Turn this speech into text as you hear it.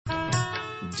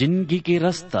जिंदगी के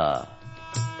रास्ता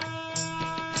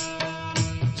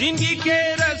जिंदगी के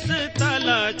रास्ता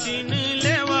ला चिन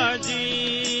लेवा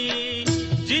जी,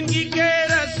 जिंदगी के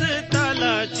रास्ता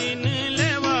ला चिन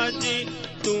लेवा जी,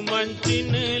 तू मन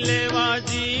चिन लेवा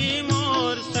जी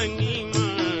मोर संगी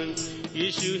मन,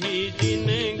 यीशु ही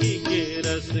जिंदगी के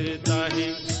रास्ता है।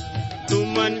 तू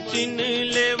मन चिन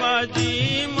लेवा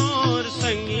जी मोर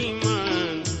संगी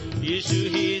मन, यीशु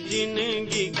ही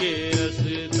जिंदगी के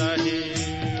रास्ता है।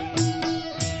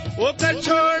 वो कर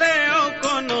छोड़े ओ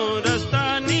कोनो रास्ता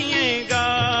निएगा,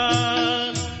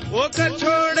 वो कर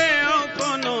छोड़े ओ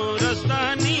कोनो रास्ता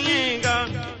निएगा,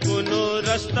 कोनो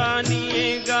रास्ता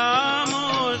निएगा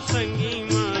मोर संगी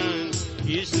मन,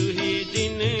 यीशु ही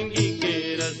जिंदगी के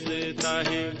रास्ता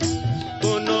है।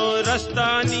 कोनो रास्ता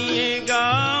निएगा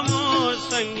मोर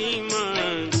संगी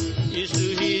मन, यीशु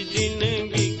ही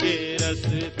जिंदगी के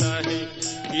रास्ता है।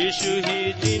 यीशु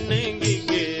ही जिंदगी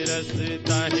के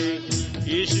रास्ता है,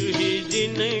 यीशु ही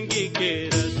जिंदगी के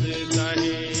रास्ता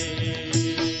है।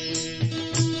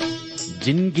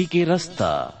 जिंदगी के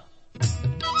रास्ता।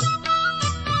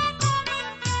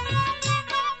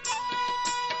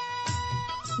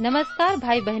 नमस्कार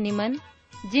भाई बहनी मन,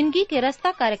 जिंदगी के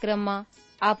रास्ता कार्यक्रम में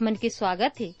आप मन के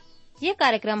स्वागत है। ये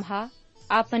कार्यक्रम हा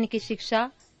आप मन की शिक्षा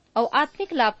और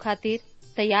आत्मिक लाभ खातिर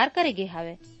तैयार करे गे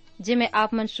हावे, जिमे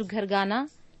आप मन सुघर गाना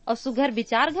और सुघर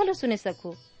विचार घलो सुने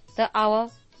सको। तो आओ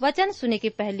वचन सुने के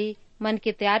पहली मन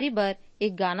के तैयारी बर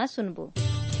एक गाना सुनबो।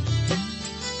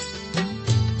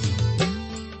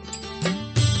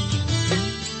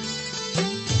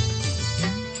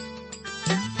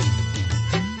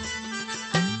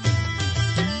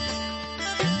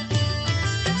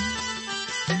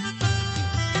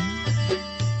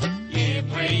 ये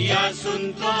भैया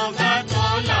सुन तो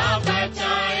तोला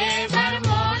बचाए बर,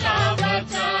 मोला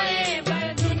बचाए बर,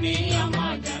 दुनिया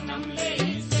में जन्म ले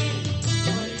से,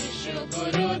 यीशु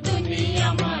गुरु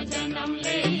दुनिया में जन्म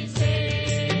ले से।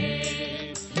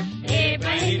 ए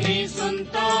बहनी सुन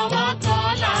तो वो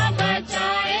तोला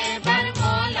बचाए बर,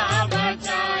 मोला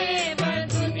बचाए बर,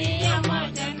 दुनिया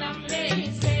में जन्म ले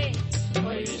से,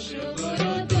 यीशु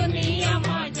गुरु दुनिया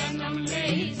में जन्म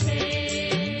ले से।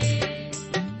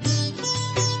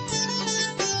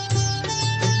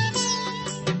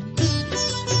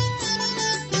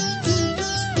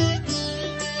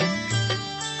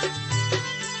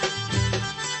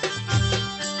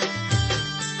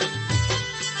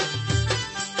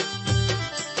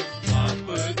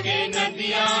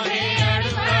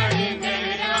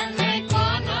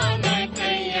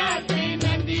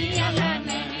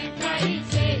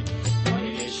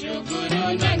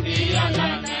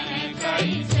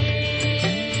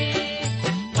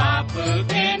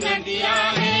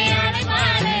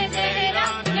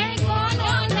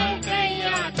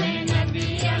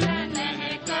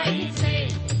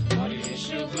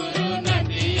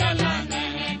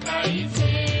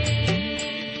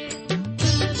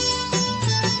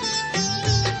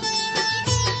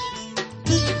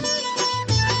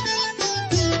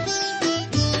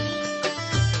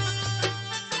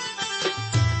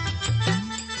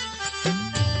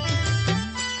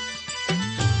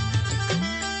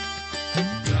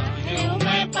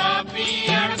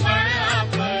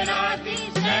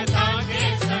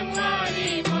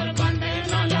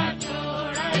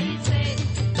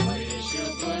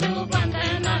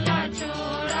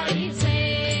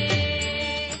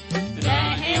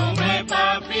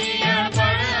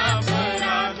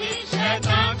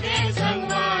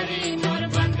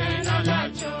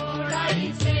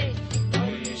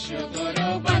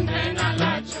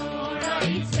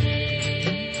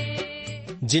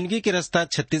 जिंदगी के रास्ता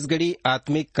छत्तीसगढ़ी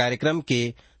आत्मिक कार्यक्रम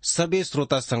के सभी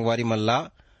श्रोता संगवारी मल्ला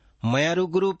मयारू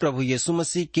गुरु प्रभु यीशु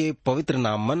मसीह के पवित्र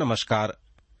नाम में नमस्कार।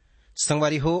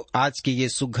 संगवारी हो, आज के ये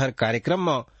सुघर कार्यक्रम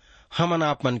में हमन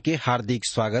आप मन के हार्दिक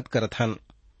स्वागत करत हन।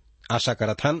 आशा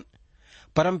करत हन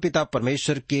परम पिता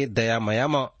परमेश्वर के दया मया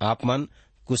में आप मन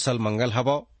कुशल मंगल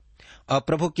हवो और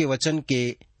प्रभु के वचन के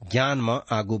ज्ञान में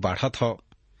आगू बढ़त हो,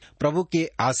 प्रभु के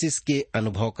आशीष के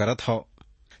अनुभव करत हो।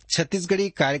 छत्तीसगढ़ी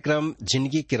कार्यक्रम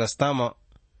जिंदगी के रास्ता में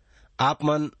आप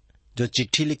मन जो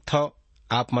चिट्ठी लिखत हो,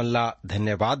 आप मन ला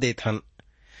धन्यवाद देत हन।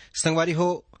 संगवारी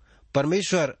हो,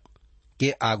 परमेश्वर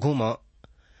के आगू में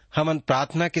हमन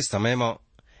प्रार्थना के समय में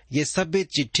ये सब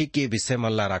चिट्ठी के विषय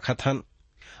मन ला रखत हन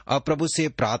और प्रभु से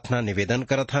प्रार्थना निवेदन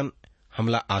करत हन।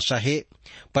 हमला आशा है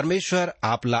परमेश्वर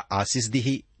आप ला आशीष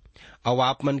दी और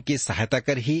आप मन की सहायता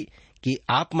कर ही कि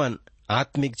आप मन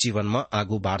आत्मिक जीवन में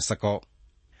आगू बढ़ सको।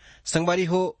 संगवारी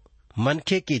हो,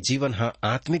 मनखे के जीवन हा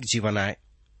आत्मिक जीवन आए,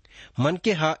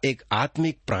 मनखे हा एक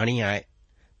आत्मिक प्राणी आए,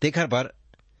 तेखर बर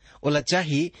ओला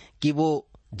चाहिए कि वो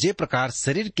जे प्रकार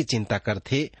शरीर की चिंता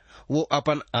करथे वो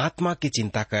अपन आत्मा की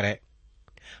चिंता करे।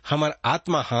 हमर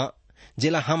आत्मा हा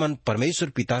जेला हमन परमेश्वर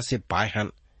पिता से पाए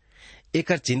हन,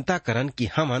 एकर चिंता करन कि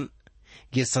हमन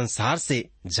ये संसार से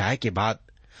जाए के बाद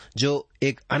जो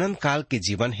एक अनंत काल के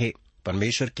जीवन है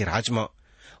परमेश्वर के राज में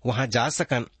वहां जा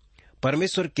सकन,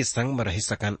 परमेश्वर के संग में रह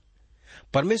सकन।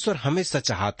 परमेश्वर हमेशा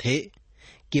चाहते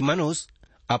कि मनुष्य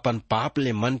अपन पाप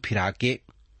ले मन फिरा के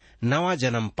नवा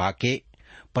जन्म पाके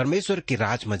परमेश्वर के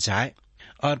राज में जाए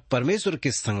और परमेश्वर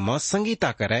के संग में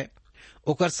संगीता करे,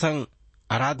 ओकर संग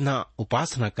आराधना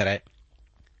उपासना करे।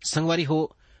 संगवारी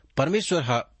हो, परमेश्वर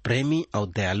हा प्रेमी और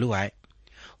दयालु आए।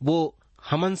 वो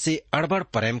हमन से अड़बड़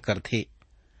प्रेम करथे,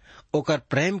 ओकर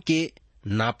प्रेम के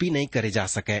नापी नहीं करे जा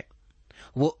सके।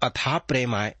 वो अथाह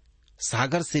प्रेम आए,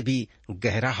 सागर से भी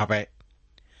गहरा हवै।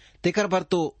 तेकर बर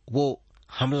तो वो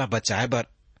हमला बचाए बर,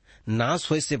 नाश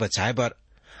होए से बचाए बर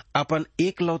अपन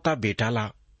एकलौता बेटा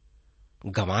ला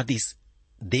गंवा दिस,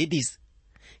 दे दिस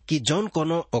कि जौन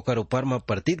कोनो ओकर ऊपर में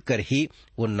प्रतीत करही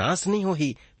वो नाश नहीं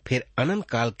होही, फिर अनंत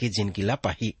काल के जिंदगी ला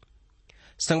पाही।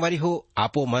 संगवारी हो,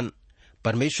 आपो मन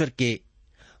परमेश्वर के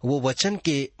वो वचन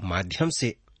के माध्यम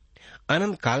से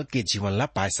अनंत काल के जीवन ला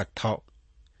पाए सकता हो।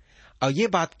 और ये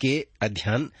बात के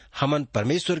अध्ययन हमन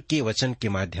परमेश्वर के वचन के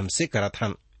माध्यम से करत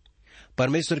हन।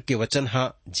 परमेश्वर के वचन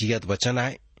हा जियत वचन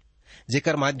आए,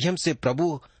 जेकर माध्यम से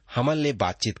प्रभु हमन ले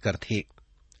बातचीत करथे।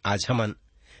 आज हमन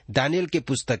दानियल के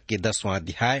पुस्तक के 10वां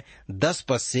अध्याय 10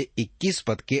 पद से 21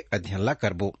 पद के अध्ययन ला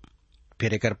करबो।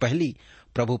 फिर एकर पहली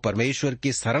प्रभु परमेश्वर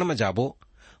के शरण में जाबो,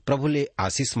 प्रभु ले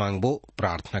आशीष मांगबो,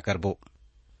 प्रार्थना करबो।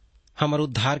 हमर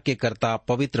उद्धार के कर्ता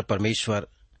पवित्र परमेश्वर,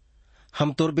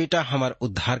 हम तोर बेटा हमर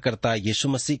उद्धारकर्ता यीशु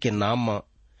मसीह के नाम में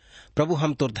प्रभु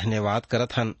हम तोर धन्यवाद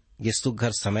करत हन ये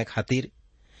सुघर समय खातिर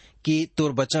कि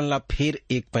तोर वचन ला फिर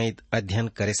एक पैद अध्ययन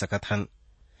करे सकत हन।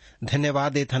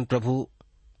 धन्यवाद देत हन प्रभु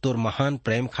तोर महान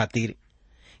प्रेम खातिर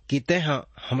कि तेहा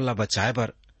हमला बचाए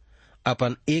बर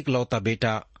अपन एक लौता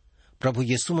बेटा प्रभु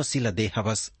यीशु मसीह ला दे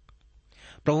हवस।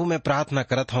 प्रभु मैं प्रार्थना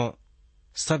करत हूं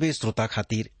सबे श्रोता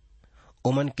खातिर,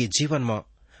 ओमन के जीवन में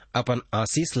अपन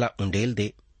आशीष ला उंडेल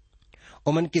दे,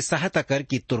 ओमन की सहायता कर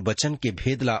कि तुर वचन के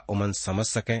भेद ला ओमन समझ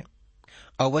सकें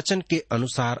और वचन के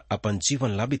अनुसार अपन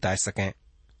जीवन ला बिताए सकें।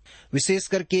 विशेष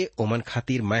करके ओमन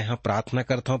खातिर मैं हाँ प्रार्थना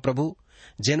करता हूं प्रभु,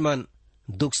 जिन मन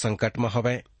दुख संकट में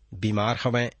हवे, बीमार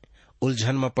हवे,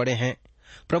 उलझन में पड़े हैं,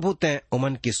 प्रभु तै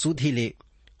ओमन के सुधी ले,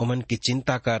 ओमन की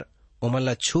चिंता कर, ओमन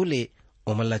ला छू ले,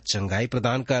 ओमन ला चंगाई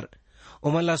प्रदान कर,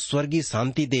 ओमन ला स्वर्गीय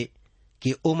शांति दे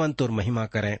कि ओमन तोर महिमा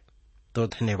करें, तोर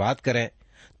धन्यवाद करें,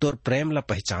 तोर प्रेम ला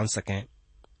पहचान सकें।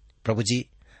 प्रभु जी,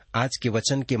 आज के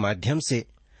वचन के माध्यम से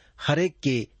हरेक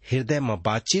के हृदय में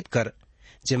बातचीत कर,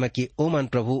 जेमा कि ओमन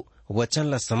प्रभु वचन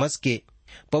ला समझ के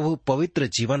प्रभु पवित्र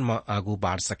जीवन में आगू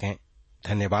बढ़ सकें।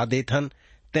 धन्यवाद देथन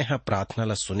तेहा प्रार्थना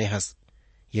ला सुने हस।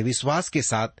 ये विश्वास के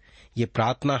साथ ये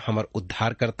प्रार्थना हमर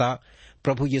उद्धार करता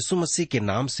प्रभु यीशु मसीह के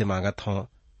नाम से मांगत हूं,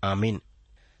 आमीन।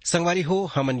 संगवारी हो,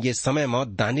 हमन ये समय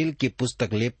में दानियल की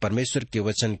पुस्तक ले परमेश्वर के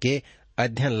वचन के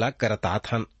अध्ययन ला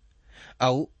करतात हन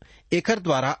और एकर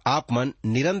द्वारा आप मन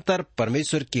निरंतर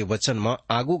परमेश्वर के वचन में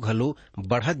आगू घलो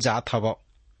बढ़त जात हव।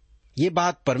 ये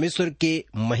बात परमेश्वर के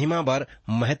महिमा बर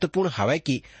महत्वपूर्ण हवै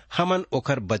कि हमन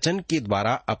ओकर वचन के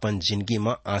द्वारा अपन जिंदगी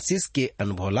में आशीष के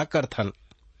अनुभव ला करथन।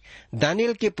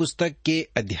 दानियल के पुस्तक के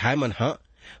अध्याय मन हा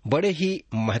बड़े ही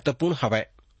महत्वपूर्ण हवै।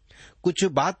 कुछ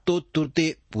बात तो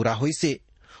तुरते पूरा हुई से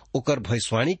ओकर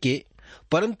भविष्यवाणी के,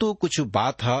 परंतु कुछ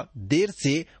बात हा देर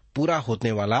से पूरा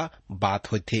होने वाला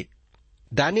बात होते।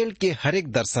 दानियल के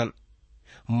हरेक दर्शन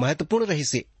महत्वपूर्ण रही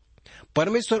से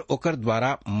परमेश्वर ओकर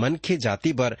द्वारा मनखे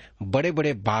जाति बर बड़े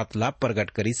बड़े बात ला प्रकट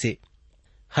करी से।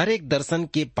 हरेक दर्शन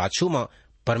के पाछू में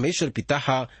परमेश्वर पिता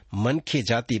हा मनखे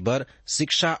जाति बर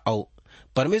शिक्षा और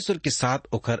परमेश्वर के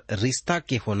साथ ओकर रिश्ता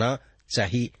के होना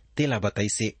चाहिए तेला बताई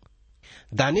से।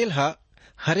 दानियल हा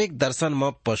हरेक दर्शन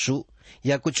में पशु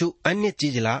या कुछ अन्य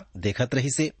चीज ला देखत रही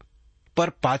से, पर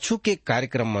पाछू के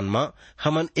कार्यक्रम मन में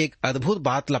हमन एक अद्भुत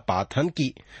बात ला पात हन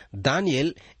कि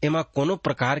दानियल एमा कोनो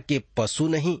प्रकार के पशु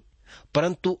नहीं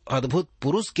परंतु अद्भुत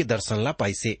पुरुष के दर्शन ला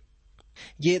पाइसे।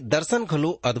 ये दर्शन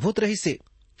घलो अद्भुत रही से।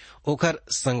 ओकर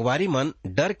संगवारी मन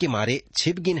डर के मारे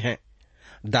छिप गिन है।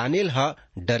 दानियल हा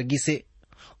डरगी से,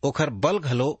 ओकर बल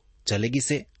घलो चलेगी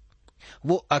से।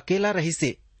 वो अकेला रही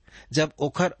से। जब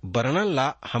ओकर वर्णन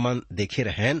ला हमन देखे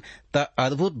रहेन त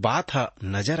अद्भुत बात हा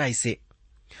नजर आई से।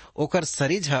 ओकर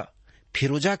शरीर हा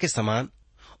फिरोजा के समान,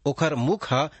 ओकर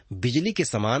मुख हा बिजली के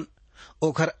समान,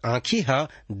 ओकर आँखी हा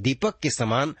दीपक के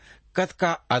समान कत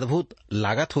का अद्भुत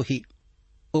लागत होही।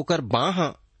 ओकर बाह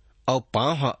और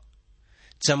पांव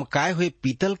चमकाए हुए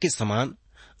पीतल के समान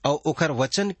और ओकर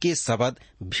वचन के शब्द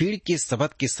भीड़ के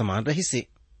शब्द के समान रही से।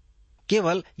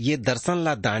 केवल ये दर्शन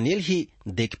ला दानियल ही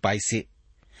देख पाई से।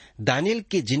 दानियल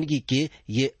के जिंदगी के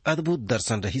ये अद्भुत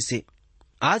दर्शन रही से।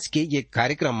 आज के ये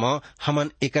कार्यक्रम में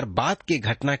हमन एकर बात के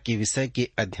घटना के विषय के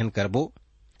अध्ययन करबो,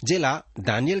 जेला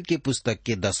दानियल के पुस्तक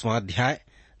के 10वां अध्याय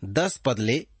 10 पद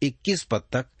ले 21 पद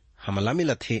तक हमला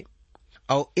मिलत है।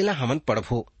 और इला हमन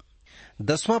पढ़बो।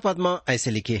 10वां पद में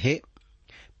ऐसे लिखे है,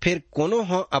 फिर कोनो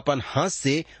हो अपन हाथ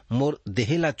से मोर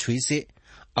देहेला छुई से,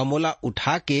 अमोला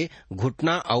उठा के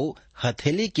घुटना और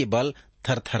हथेली के बल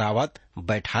थरथरावत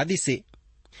बैठा दी से।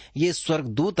 ये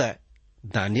स्वर्गदूत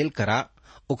दानियल करा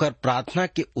ओकर प्रार्थना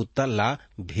के उत्तर ला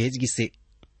भेज गी से।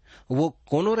 वो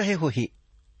कोनो रहे हो ही,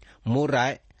 मोर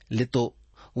राय ले तो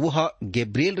वह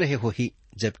गैब्रिएल रहे हो ही,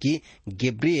 जबकि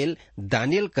गैब्रिएल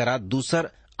दानियल करा दूसर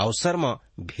अवसर में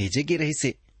भेजे गे रही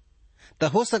से। त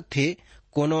हो सकते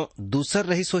कोनो दूसर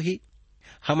रही सो ही।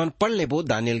 हमन पढ़ लेबो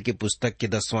दानियल के पुस्तक के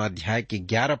 10वां अध्याय के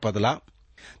 11 पदला।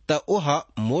 त ओह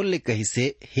मोल ले कही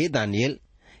से, हे दानियल,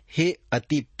 हे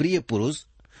अति प्रिय पुरुष,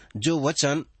 जो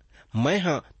वचन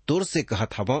मैं तोर से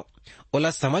कहत हव ओला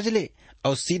समझ ले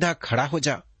और सीधा खड़ा हो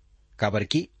जा, काबर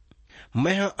की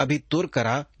मैं अभी तोर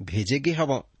करा भेजे गे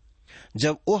हव।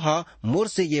 जब ओह मोर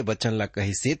से ये वचन ला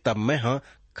कही से, तब मैं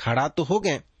खड़ा तो हो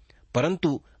गए,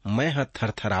 परंतु मैं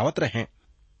थरथरावत रहे।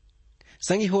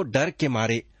 संगी हो डर के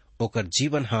मारे ओकर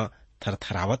जीवन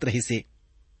थरथरावत रही से।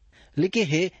 लिखे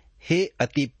हे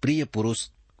अति प्रिय पुरुष।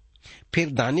 फिर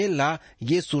दानियल ला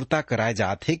ये सुरता कराए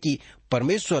जात है कि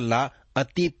परमेश्वर ला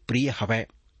अति प्रिय हवै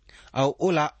और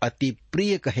ओला अति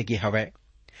प्रिय कहेगे हवै।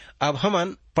 अब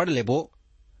हमन पढ़ लेबो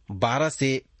 12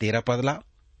 से 13 पदला।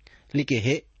 लिखे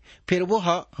है, फिर वो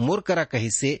मोर करा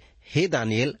कही से, हे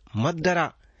दानियल, मत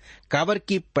डरा, काबर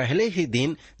की पहले ही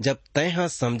दिन जब तय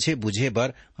समझे बुझे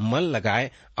बर मन लगाए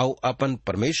और अपन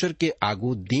परमेश्वर के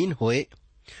आगू दीन होए,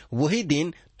 वही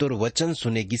दिन तुर वचन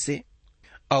सुनेगी से।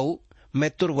 और मैं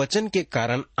तुर वचन के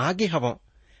कारण आगे हवा।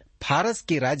 फारस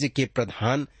के राज्य के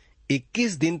प्रधान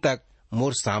 21 दिन तक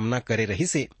मोर सामना करे रही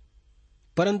से,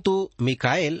 परंतु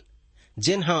मिकाएल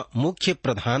जिन मुख्य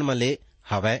प्रधान मले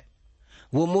हवै,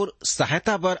 वो मोर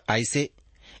सहायता बर आई से।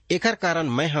 एकर कारण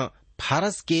मैं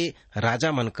फारस के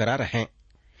राजा मन करा रहें।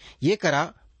 ये करा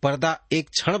पर्दा एक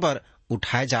क्षण बर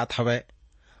उठाए जात हवै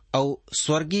और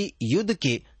स्वर्गीय युद्ध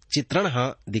के चित्रण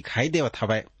दिखाई देवत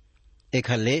हवै।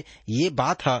 एखर ले ये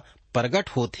बात प्रगट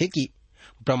होथे कि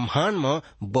ब्रह्मांड में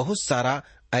बहुत सारा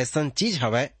ऐसन चीज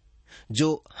हवै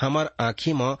जो हमार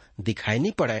आँखी में दिखाई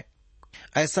नहीं पड़े।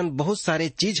 ऐसन बहुत सारे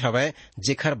चीज हवै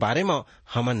जेखर बारे में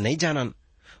हमन नहीं जानन।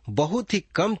 बहुत ही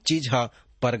कम चीज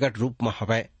प्रगट रूप में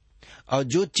हवै, और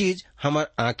जो चीज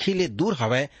हमार आँखी ले दूर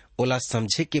हवै ओला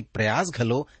समझे के प्रयास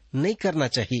घलो नहीं करना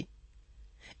चाहिए।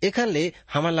 एखर ले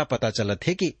हमन ला पता चलत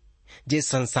है कि जे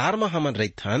संसार में हमन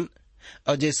रहिथन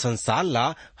और जे संसार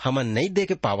ला हमन नहीं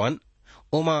देख पावन,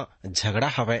 ओमा झगड़ा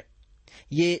हवै।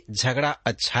 ये झगड़ा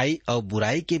अच्छाई और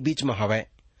बुराई के बीच में हवै,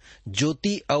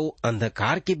 ज्योति और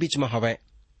अंधकार के बीच में हवै,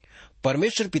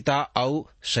 परमेश्वर पिता और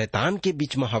शैतान के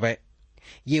बीच में हवै।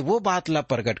 ये वो बात ला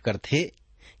प्रकट करथे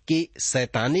कि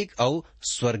शैतानिक और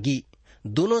स्वर्गीय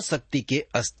दोनों शक्ति के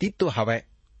अस्तित्व हवै।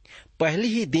 पहले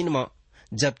ही दिन में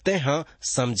जब तय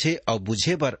समझे और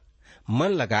बुझे बर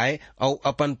मन लगाए और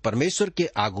अपन परमेश्वर के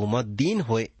आगू में दीन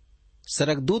होए,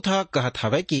 सरगदूत कहत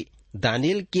हवै कि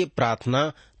दानियल के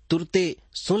प्रार्थना तुरते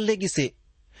सुन लेगी से,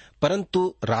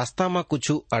 परंतु रास्ता में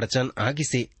कुछ अड़चन आगी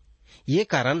से। ये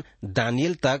कारण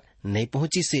दानियल तक नहीं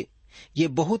पहुंची से। ये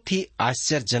बहुत ही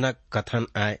आश्चर्यजनक कथन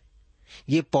आए।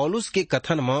 ये पौलुस के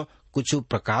कथन में कुछ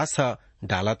प्रकाश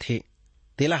डाला थे।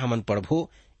 तेला हमन पढ़बो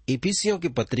इफिसियों की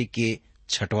पत्री के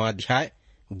 6वां अध्याय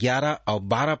 11 और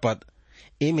 12 पद।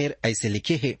 ए मेर ऐसे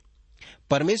लिखे है,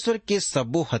 परमेश्वर के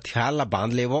सबो हथियार ला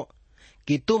बांध लेवो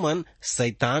कि तुमन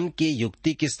शैतान के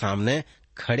युक्ति के सामने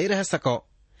खड़े रह सको,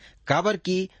 काबर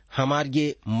की हमार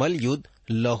ये मल युद्ध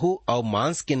लहू और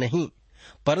मांस के नहीं,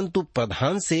 परंतु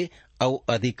प्रधान से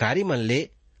और अधिकारी मन ले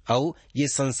और ये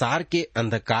संसार के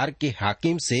अंधकार के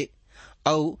हाकिम से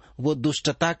और वो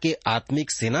दुष्टता के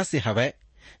आत्मिक सेना से हवै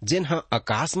जिन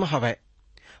आकाश में हवै।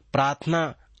 प्रार्थना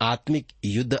आत्मिक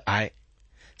युद्ध आए।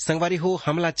 संगवारी हो,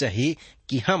 हमला चाहिए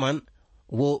कि हमन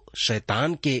वो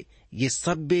शैतान के ये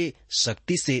सभ्य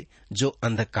शक्ति से जो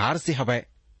अंधकार से हवै,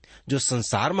 जो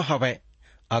संसार में हवै,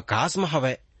 आकाश में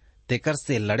हवै, तेकर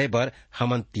से लड़े बर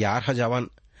हमन तैयार हो जावन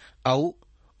और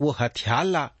वो हथियार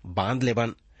ला बांध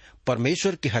लेवन,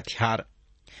 परमेश्वर के हथियार,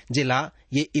 जिला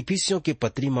ये इफिसियों के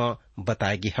पत्री में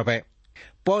बताएगी हवै।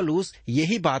 पौलुस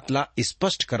यही बात ला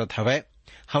स्पष्ट करत हवै।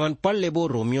 हमन पढ़ लेबो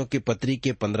रोमियो के पत्री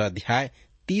के 15 अध्याय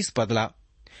 30 पदला।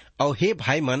 और हे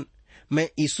भाई मन, मैं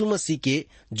यीशु मसीह के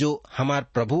जो हमार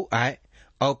प्रभु आए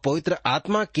और पवित्र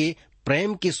आत्मा के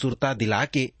प्रेम की सुरता दिला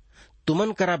के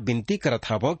तुमन करा विनती करत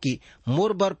हवो कि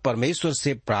मोर बर परमेश्वर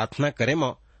से प्रार्थना करे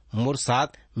म मोर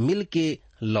साथ मिल के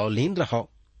लौलीन रहो।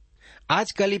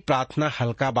 आजकल ही प्रार्थना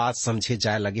हल्का बात समझे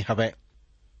जाए लगे हवे।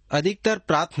 अधिकतर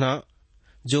प्रार्थना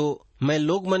जो मैं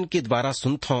लोग मन के द्वारा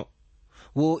सुनता हूँ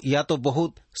वो या तो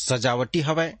बहुत सजावटी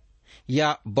हवे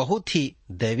या बहुत ही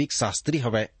दैविक शास्त्री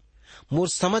हवे। मोर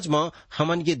समझ में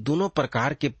हमन ये दोनों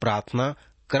प्रकार के प्रार्थना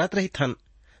करत रही थन।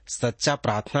 सच्चा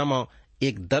प्रार्थना में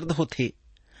एक दर्द होथे,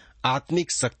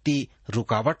 आत्मिक शक्ति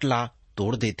रुकावट ला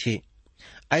तोड़ देथे।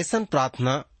 ऐसन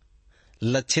प्रार्थना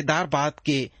लच्छेदार बात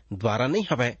के द्वारा नहीं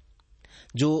हवे।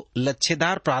 जो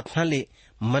लच्छेदार प्रार्थना ले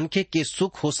मनखे के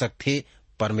सुख हो सकथे,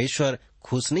 परमेश्वर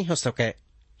खुश नहीं हो सके।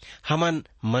 हमन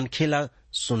मनखे ला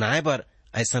सुनाए बर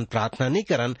ऐसन प्रार्थना नहीं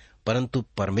करन, परंतु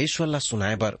परमेश्वर ला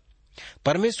सुनाए बर।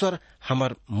 परमेश्वर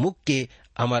हमर मुख के,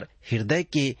 हमर हृदय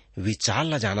के विचार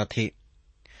ला जाना थे।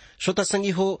 श्रोता संगी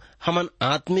हो, हमन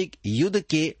आत्मिक युद्ध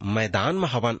के मैदान में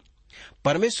हवन।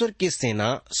 परमेश्वर के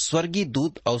सेना, स्वर्गीय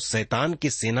दूत और शैतान के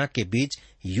सेना के बीच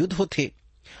युद्ध होथे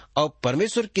और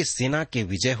परमेश्वर के सेना के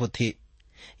विजय होथे।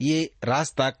 ये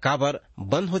रास्ता काबर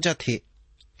बंद हो जाथे।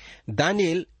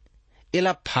 दानियल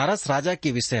एला फारस राजा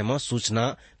के विषय में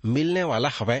सूचना मिलने वाला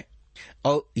हवै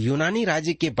और यूनानी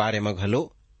राज्य के बारे में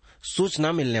घलो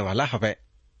सूचना मिलने वाला हवै।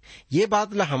 ये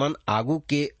बात ला हमन आगू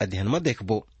के अध्ययन में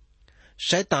देखबो।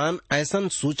 शैतान ऐसन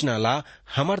सूचना ला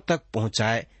हमर तक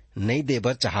पहुंचाए नहीं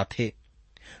देबर चाहथे।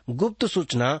 गुप्त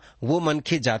सूचना वो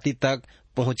मनखे जाति तक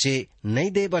पहुंचे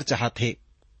नहीं देबर चाहथे,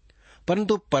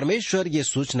 परंतु परमेश्वर ये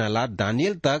सूचना ला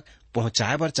दानियल तक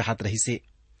पहुंचाए बर चाहत रही से।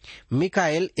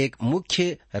 मिकाएल एक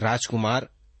मुख्य राजकुमार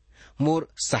मोर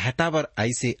सहायता बर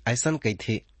ऐसे ऐसन कही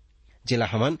थे, जिला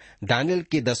हमन दानियल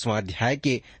के 10वां अध्याय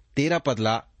के 13 पद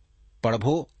ला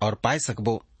पढ़बो और पाए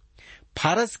सकबो।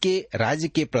 फारस के राज्य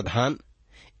के प्रधान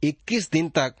 21 दिन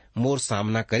तक मोर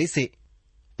सामना करी से,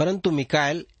 परंतु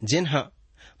मिकाएल जिन्हा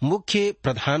मुख्य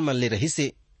प्रधान मन ले रही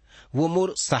से वो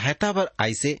मोर सहायता बर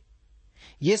आई से।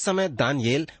 ये समय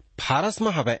दानियल फारस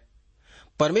में हवै।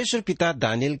 परमेश्वर पिता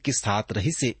दानियल के साथ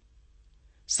रही से।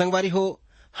 संगवारी हो,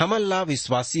 हमन ला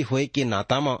विश्वासी होए के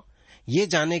नाता में ये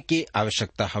जाने के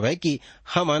आवश्यकता हवै कि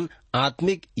हमन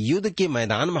आत्मिक युद्ध के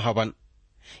मैदान में हवन।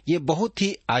 ये बहुत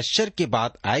ही आश्चर्य की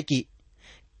बात आए कि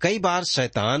कई बार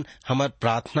शैतान हमार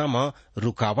प्रार्थना में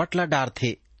रुकावट ला डार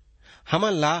थे।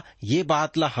 हमन ला ये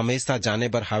बात ला हमेशा जाने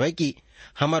बर हवै कि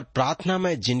हमार प्रार्थना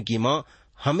में जिंदगी में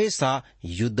हमेशा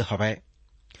युद्ध हवै।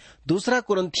 दूसरा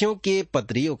कुरिन्थियों के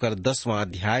पत्री ओकर 10वां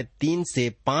अध्याय 3 से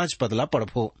 5 पदला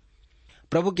पढ़बो।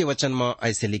 प्रभु के वचन में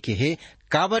ऐसे लिखे है,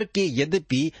 काबर के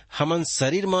यद्यपि हमन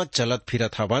शरीर में चलत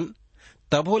फिरत हवन,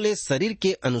 तभो ले शरीर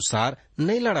के अनुसार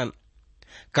नहीं लड़न।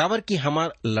 काबर की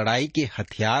हमार लड़ाई के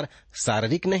हथियार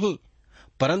शारीरिक नहीं,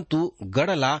 परंतु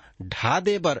गढ़ला ढा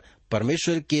दे बर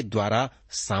परमेश्वर के द्वारा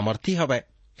सामर्थी हवै।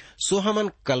 सो हमन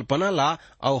कल्पना ला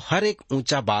और हर एक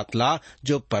ऊंचा बात ला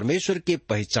जो परमेश्वर के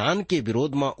पहचान के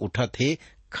विरोध में उठत है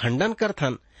खंडन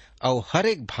करथन और हर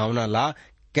एक भावना ला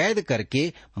कैद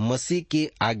करके मसीह के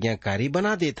आज्ञाकारी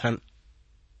बना देथन।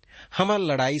 हमार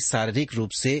लड़ाई शारीरिक रूप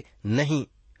से नहीं,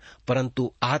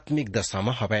 परंतु आत्मिक दशा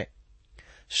में हवै।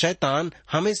 शैतान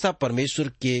हमेशा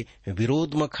परमेश्वर के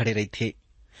विरोध में खड़े रही थे।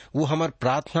 वो हमार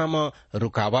प्रार्थना में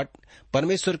रुकावट,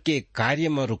 परमेश्वर के कार्य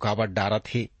में रुकावट डारत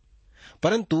है,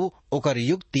 परंतु ओकर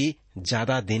युक्ति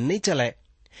ज्यादा दिन नहीं चले।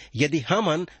 यदि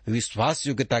हमन विश्वास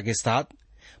योग्यता के साथ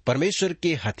परमेश्वर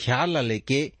के हथियार ला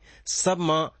लेके सब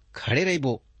में खड़े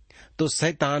रहिबो तो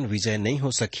शैतान विजय नहीं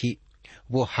हो सकी।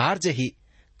 वो हार जही,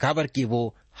 काबर की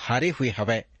वो हारे हुए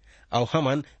हवै और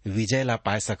हमन विजय ला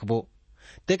पाए सकबो।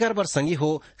 तेकर बर संगी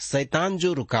हो, शैतान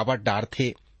जो रुकावट डार थे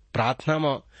प्रार्थना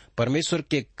में, परमेश्वर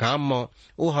के काम में,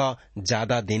 वह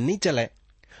ज्यादा दिन नहीं चले,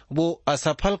 वो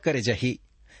असफल करे जही।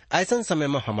 ऐसा समय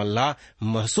में हमल्ला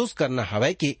महसूस करना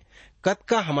हवै कि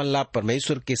कतका हमल्ला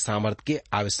परमेश्वर के सामर्थ के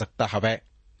आवश्यकता हवै।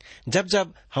 जब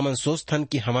जब हमन सोचथन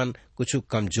कि हमन कुछ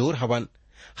कमजोर हवन,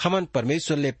 हमन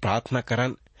परमेश्वर ले प्रार्थना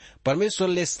करन, परमेश्वर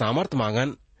ले सामर्थ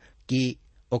मांगन कि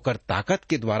ओकर ताकत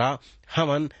के द्वारा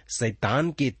हमन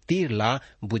शैतान के तीर ला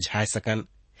बुझाए सकन।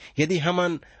 यदि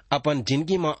हमन अपन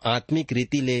जिंदगी में आत्मिक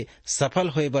रीति ले सफल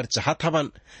होए बर चाहत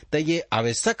हवन तो ये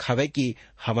आवश्यक हवे कि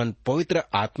हमन पवित्र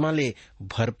आत्मा ले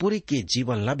भरपूरी के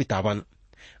जीवन ला बितावन।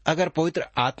 अगर पवित्र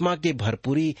आत्मा के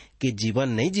भरपूरी के जीवन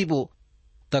नहीं जीवो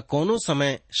तो कोनो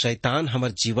समय शैतान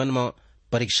हमर जीवन में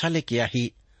परीक्षा लेके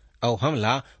आही और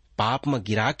हमला पाप में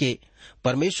गिरा के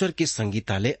परमेश्वर के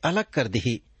संगीता ले अलग कर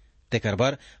दही। तेकर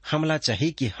बर हमला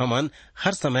चाहिए कि हमन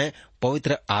हर समय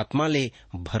पवित्र आत्मा ले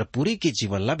भरपूरी के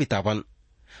जीवन ला बितावन।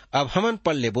 अब हमन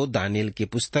पढ़ लेबो दानियल के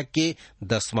पुस्तक के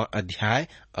 10वां अध्याय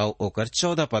और ओकर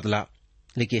 14 पदला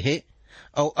लिखे है,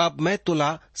 और अब मैं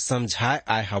तुला समझाए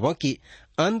आए हवा कि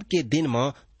अंत के दिन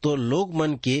में तो लोग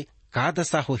मन के का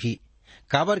दशा होही,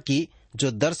 काबर की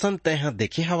जो दर्शन तय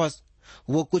देखे हवस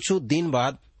वो कुछ दिन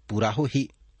बाद पूरा होही।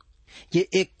 ये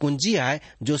एक कुंजी आए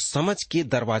जो समझ के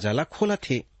दरवाजा ला खोला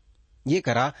थे। ये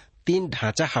करा 3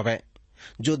 ढांचा हवै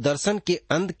जो दर्शन के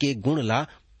अंत के गुण ला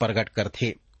प्रकट करथे।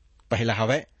 पहला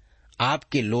हवै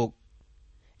आपके लोग,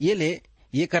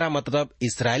 ये करा मतलब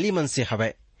इस्राएली मन से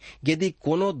हवै। यदि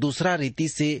कोनो दूसरा रीति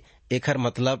से एकर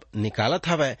मतलब निकालत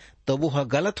हवै तो वो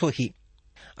गलत होही।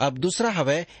 अब दूसरा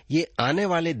हवै ये आने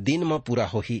वाले दिन में पूरा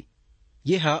होही,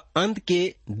 यह अंत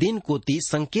के दिन कोती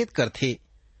संकेत करथे।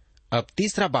 अब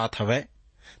तीसरा बात हवै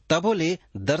तबोले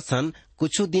दर्शन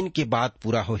कुछ दिन के बाद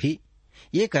पूरा होही,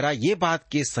 ये करा ये बात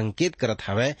के संकेत करत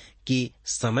हवै कि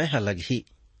समय ह लगही।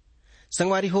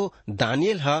 संगवारी हो,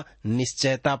 दानियल ह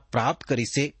निश्चयता प्राप्त करी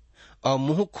से और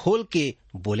मुंह खोल के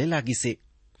बोले लागी से।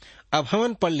 अब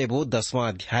हमन पढ़ लेबो 10वां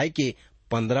अध्याय के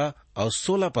 15 और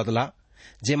 16 पदला,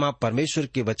 जेमा परमेश्वर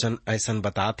के वचन ऐसन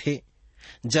बताथे,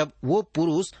 जब वो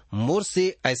पुरुष मोर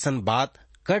से ऐसन बात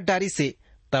कर डारी से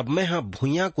तब मैं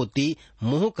भूया कोती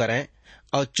मुंह करें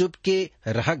और चुपके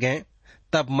रह गए।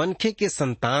 तब मनखे के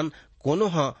संतान कोनो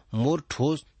मोर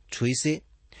ठोस छुई से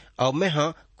और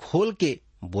मैं खोल के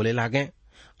बोले लागे,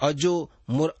 और जो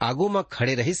मोर आगू में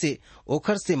खड़े रही से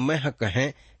ओखर से मैं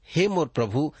कहें, हे मोर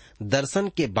प्रभु, दर्शन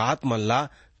के बात मन ला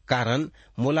कारण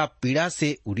मोला पीड़ा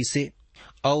से उड़ी से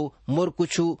और मोर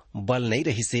कुछ बल नहीं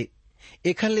रही से।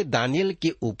 एखर ले दानियल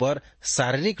के ऊपर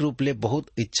शारीरिक रूप ले बहुत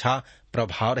इच्छा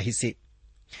प्रभाव रही से।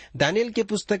 दानियल के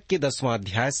पुस्तक के 10वां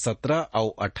अध्याय 17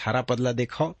 और 18 पदला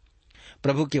देखो।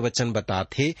 प्रभु के वचन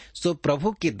बताथे, सो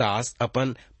प्रभु के दास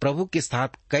अपन प्रभु के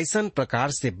साथ कैसन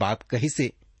प्रकार से बात कही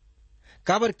से,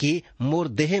 काबर की मोर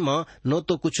देह में न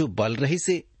तो कुछ बल रही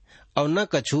से और न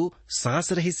कछु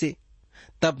सांस रही से।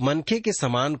 तब मनखे के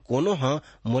समान कोनो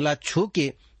मोला छू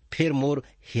के फिर मोर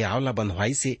हियाव ला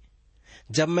बंधवाई से।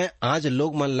 जब मैं आज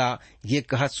लोग मन ला ये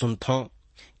कहत सुनथो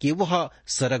कि वह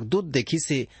सरगदूत देखी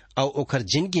से और ओखर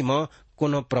जिंदगी में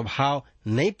कोनो प्रभाव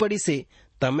नहीं पड़ी से,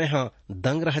 तब मैं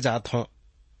दंग रह जात हूँ।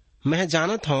 मैं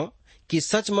जानत हूँ कि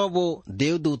सच में वो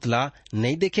देवदूत ला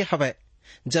नहीं देखे हवै।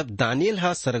 जब दानियल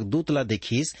सरगदूत ला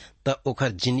देखीस त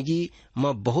ओखर जिंदगी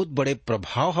में बहुत बड़े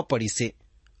प्रभाव पड़ी से।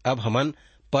 अब हमन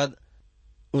पद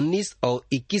 19 और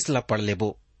 21 ला पढ़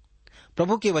लेबो।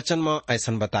 प्रभु के वचन में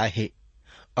ऐसन बताए है,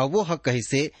 और वो कही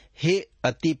से, हे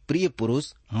अति प्रिय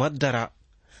पुरुष, मत डरा,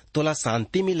 तोला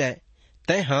शांति मिले,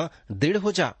 तय दृढ़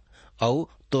हो जा और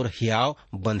तोर हियाव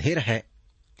बंधे रहे।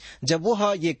 जब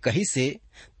वो ये कही से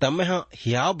तब मैं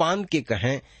हियाव बांध के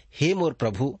कहें, हे मोर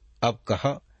प्रभु, अब कह,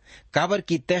 काबर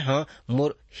की तय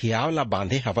मोर हियाव ला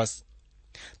बांधे हवस।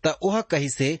 त वह कही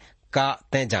से, का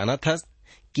तय जानत हस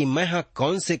कि मैं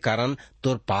कौन से कारण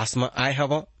तोर पास में आए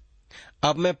हव।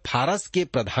 अब मैं फारस के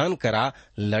प्रधान करा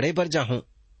लड़े बर जाहूं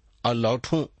और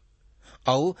लौटूं,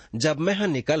 और जब मैं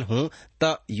निकल हूं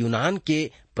त यूनान के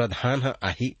प्रधान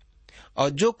आही, और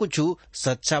जो कुछ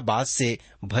सच्चा बात से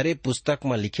भरे पुस्तक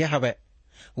में लिखे हवे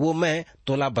वो मैं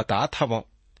तोला बतात हव।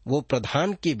 वो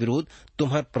प्रधान के विरुद्ध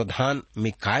तुम्हार प्रधान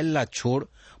मिकाएल ला छोड़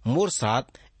मोर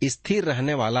साथ स्थिर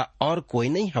रहने वाला और कोई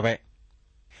नहीं हवे।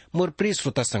 मोर प्रिय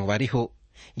श्रोता संगवारी हो,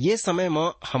 ये समय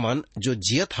में हमन जो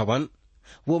जियत हवन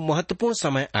वो महत्वपूर्ण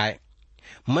समय आए।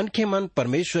 मन के मन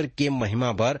परमेश्वर के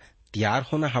महिमा बर तैयार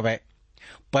होना हवै।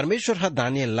 परमेश्वर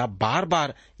दानियल ला बार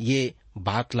बार ये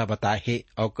बात ला बताए है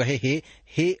और कहे है,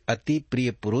 हे अति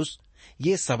प्रिय पुरुष,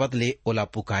 ये शब्द ले ओला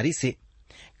पुकारी से,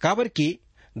 काबर की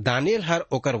दानियल हर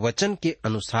ओकर वचन के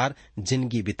अनुसार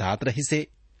जिंदगी बितात रही से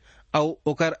और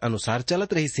ओकर अनुसार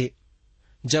चलत रही से।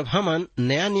 जब हमन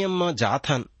नया नियम में जात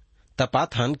हन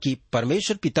तपात हन कि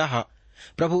परमेश्वर पिता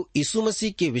प्रभु यीशु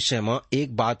मसीह के विषय में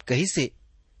एक बात कही से,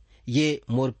 ये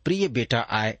मोर प्रिय बेटा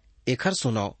आए, एखर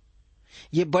सुनाओ।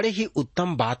 ये बड़े ही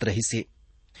उत्तम बात रही से।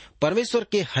 परमेश्वर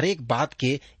के हरेक बात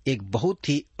के एक बहुत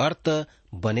ही अर्थ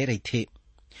बने रही थे।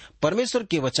 परमेश्वर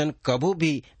के वचन कबू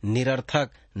भी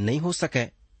निरर्थक नहीं हो सके।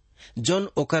 जौन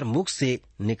ओकर मुख से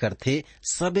निकलते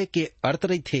सबे के अर्थ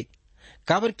रही थे,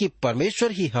 काबर की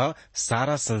परमेश्वर ही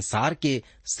सारा संसार के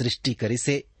सृष्टि करी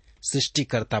से।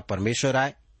 सृष्टिकर्ता परमेश्वर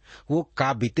आए, वो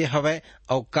का बीते हवै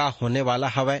और का होने वाला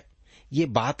हवै, ये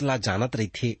बात ला जानत रही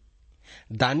थे।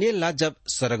 दानियल ला जब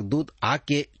सरगदूत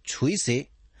आके छुई से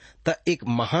त एक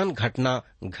महान घटना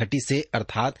घटी से,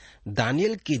 अर्थात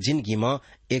दानियल की जिंदगी में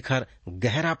एक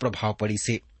गहरा प्रभाव पड़ी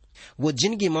से। वो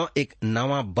जिंदगी में एक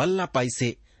नवा बल ला पाई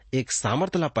से, एक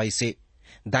सामर्थ ला पाई से।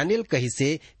 दानियल कही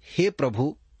से, हे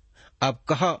प्रभु, अब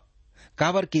कह,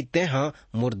 काबर की तय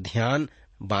मोर ध्यान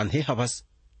बांधे हवस।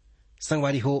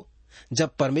 संगवारी हो,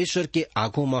 जब परमेश्वर के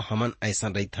आगू में हमन ऐसा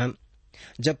रहीथन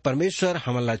जब परमेश्वर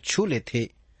हमला छू लेथे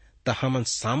त हमन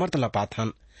सामर्थ ला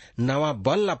पाथन, नवा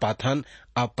बल ला पाथन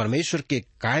और परमेश्वर के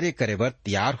कार्य करे बर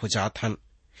तैयार हो जाथन।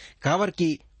 काबर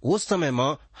की उस समय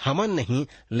में हमन नहीं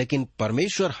लेकिन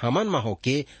परमेश्वर हमन में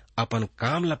होके अपन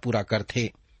काम ला पूरा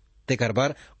करथे। तेकर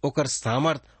बर ओकर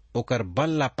सामर्थ ओकर बल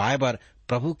ला पाए बर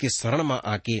प्रभु के शरण में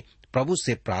आके प्रभु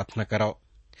से प्रार्थना करो।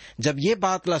 जब ये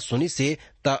बात ला सुनी से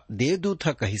त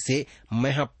देवदूत कही से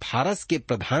मैं फारस के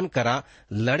प्रधान करा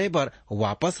लड़े बर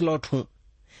वापस लौटूं।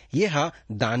 यह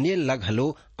दानियल ला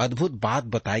घलो अद्भुत बात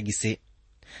बताएगी से,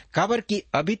 काबर की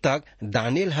अभी तक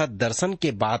दानियल दर्शन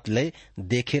के बात ले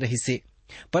देखे रही से,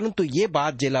 परंतु ये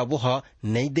बात जेला वो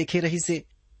नहीं देखे रही से,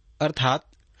 अर्थात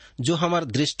जो हमार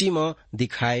दृष्टि में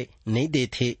दिखाई नहीं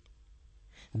देते।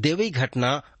 देवी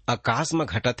घटना आकाश में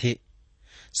घटत है।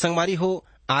 संगवारी हो,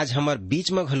 आज हमार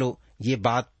बीच में घलो ये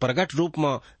बात प्रगट रूप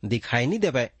में दिखाई नहीं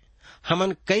देवे।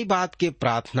 हमन कई बात के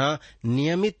प्रार्थना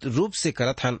नियमित रूप से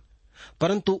करत हन,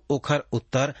 परंतु ओखर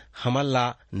उत्तर हमन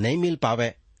ला नहीं मिल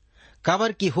पावे।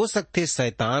 काबर की हो सकते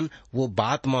शैतान वो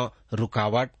बात में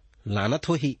रुकावट लानत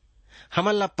हो ही।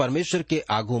 हमन ला परमेश्वर के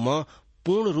आगू में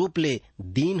पूर्ण रूप ले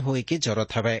दीन होए के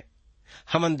जरूरत हवे।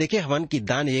 हमन देखे हवन की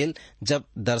दानियल जब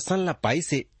दर्शन ला पाई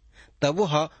से तब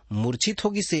वो मूर्छित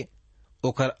होगी से,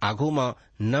 ओकर आगू में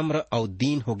नम्र और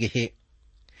दीन होगे हे।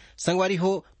 संगवारी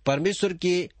हो, परमेश्वर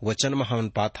के वचन में हम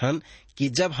पाथन कि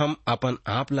जब हम अपन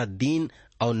आप ला दीन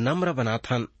और नम्र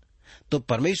बनाथन तो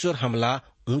परमेश्वर हमला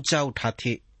ऊंचा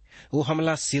उठाथे, वो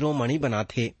हमला शिरोमणि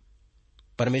बनाथे।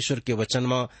 परमेश्वर के वचन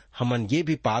में हमन ये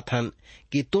भी पाथन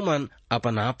कि तुमन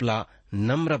अपन आप ला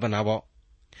नम्र बनावो।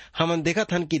 हमन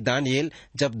देखत हन कि दानियल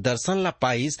जब दर्शन ला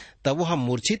पाइस तब वो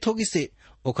मूर्छित होगी से,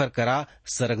 ओकर करा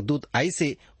सरगदूत आई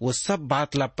से वो सब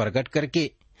बात ला प्रगट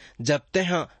करके जब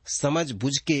तेह समझ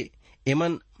बुझ के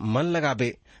एमन मन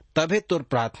लगाबे तबे तोर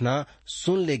प्रार्थना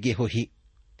सुन लेगे हो ही।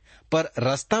 पर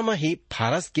रास्ता में ही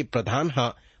फारस के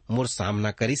प्रधान मोर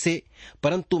सामना करी से,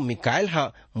 परंतु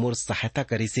मिकाएल मोर सहायता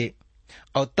करी से,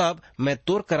 और तब मैं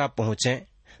तोर करा पहुंचे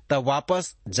तब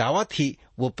वापस जावत ही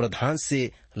वो प्रधान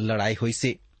से लड़ाई हुई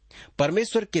से।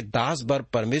 परमेश्वर के दास बर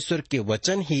परमेश्वर के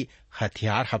वचन ही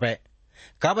हथियार हवे,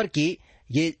 काबर की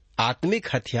ये आत्मिक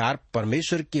हथियार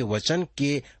परमेश्वर के वचन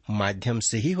के माध्यम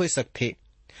से ही हो सकते,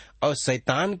 और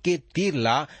शैतान के तीर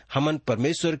ला हमन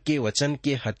परमेश्वर के वचन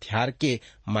के हथियार के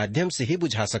माध्यम से ही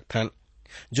बुझा सकथन,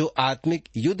 जो आत्मिक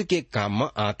युद्ध के काम में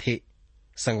आथे।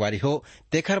 संगवारी हो,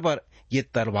 तेखर बर ये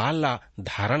तलवार ला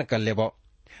धारण कर लेबो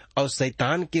और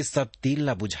शैतान के सब तीर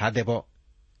ला बुझा देबो।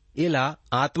 एला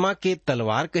आत्मा के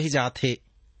तलवार कही जाथे।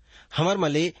 हमर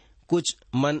मले कुछ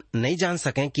मन नहीं जान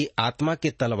सके कि आत्मा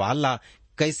के तलवार ला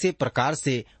कैसे प्रकार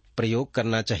से प्रयोग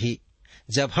करना चाहिए।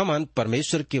 जब हमन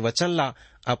परमेश्वर के वचन ला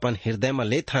अपन हृदय में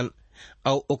लेथन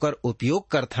और ओकर उपयोग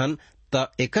करथन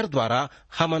त एकर द्वारा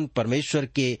हमन परमेश्वर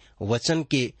के वचन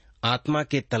के आत्मा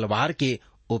के तलवार के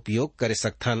उपयोग करे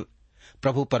सकथन।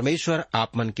 प्रभु परमेश्वर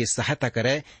आप मन की सहायता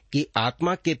करे कि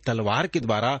आत्मा के तलवार के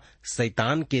द्वारा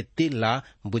शैतान के तीर ला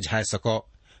बुझाए सको।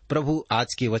 प्रभु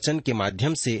आज के वचन के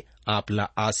माध्यम से आप ला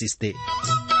आशीष दे।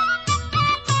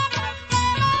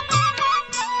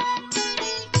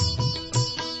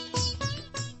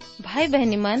 भाई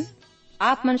बहनी मन,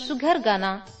 आप मन सुघर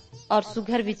गाना और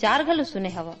सुघर विचार घलो सुने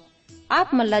हवा।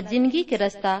 आप मन ला जिंदगी के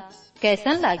रास्ता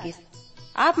कैसन लागिस?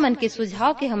 आप मन के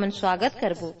सुझाव के हमन स्वागत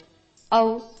करबो।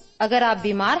 और अगर आप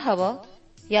बीमार हवा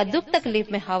या दुख तकलीफ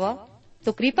में हवा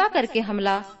तो कृपा करके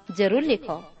हमला जरूर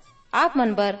लिखो। आप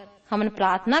मन बर हमन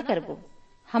प्रार्थना करबो।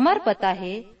 हमार पता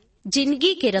है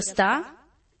जिंदगी के रास्ता,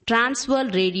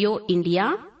 Transworld Radio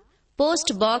India,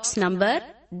 post box number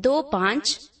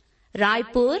 25,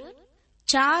 Raipur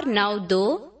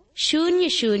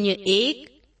 492001,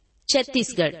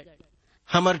 Chhattisgarh.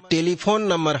 हमार टेलीफोन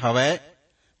नंबर हवे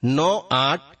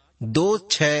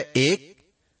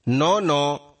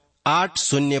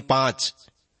 9826199805।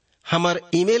 हमार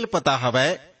ईमेल पता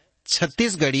हवे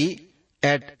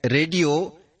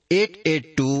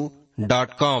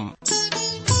chhattisgarhi@radio882.com।